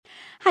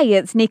Hey,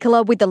 it's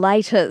Nicola with the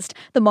latest.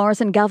 The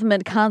Morrison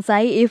government can't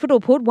say if it'll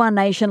put One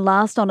Nation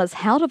last on its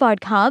how to vote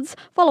cards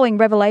following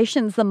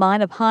revelations the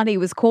minor party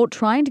was caught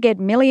trying to get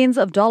millions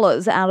of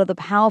dollars out of the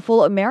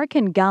powerful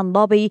American gun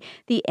lobby,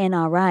 the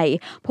NRA.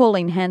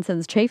 Pauline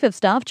Hanson's chief of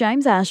staff,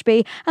 James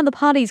Ashby, and the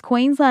party's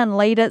Queensland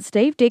leader,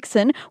 Steve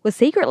Dixon, were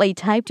secretly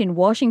taped in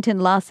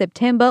Washington last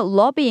September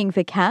lobbying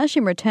for cash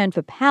in return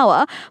for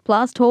power,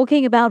 plus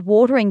talking about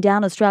watering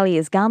down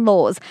Australia's gun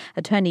laws.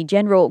 Attorney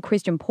General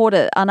Christian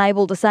Porter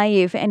unable to say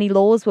if any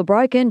laws were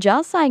broken,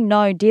 just saying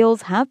no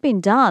deals have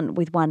been done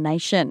with One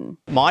Nation.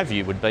 My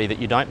view would be that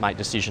you don't make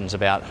decisions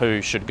about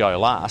who should go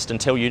last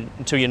until you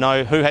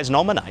know who has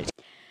nominated.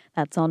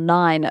 That's on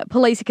 9.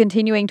 Police are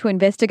continuing to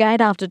investigate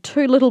after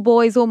 2 little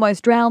boys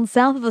almost drowned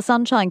south of the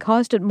Sunshine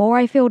Coast at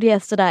Morayfield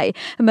yesterday.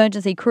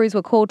 Emergency crews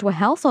were called to a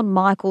house on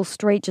Michael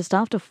Street just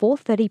after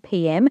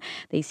 4:30pm.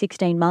 The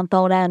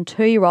 16-month-old and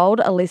 2-year-old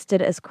are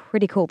listed as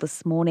critical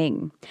this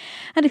morning.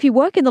 And if you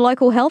work in the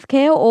local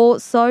healthcare or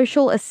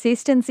social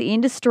assistance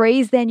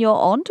industries, then you're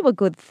on to a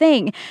good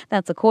thing.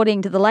 That's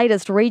according to the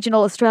latest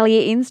Regional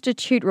Australia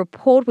Institute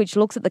report, which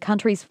looks at the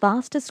country's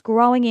fastest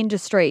growing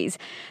industries.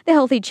 The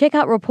Healthy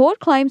Checkup report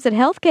claims that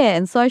healthcare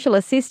and social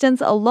assistance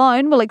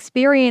alone will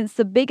experience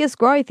the biggest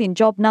growth in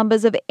job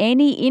numbers of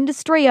any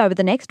industry over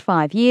the next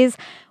 5 years,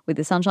 with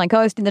the Sunshine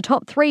Coast in the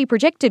top 3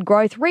 projected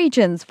growth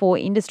regions for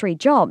industry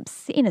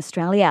jobs in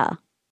Australia.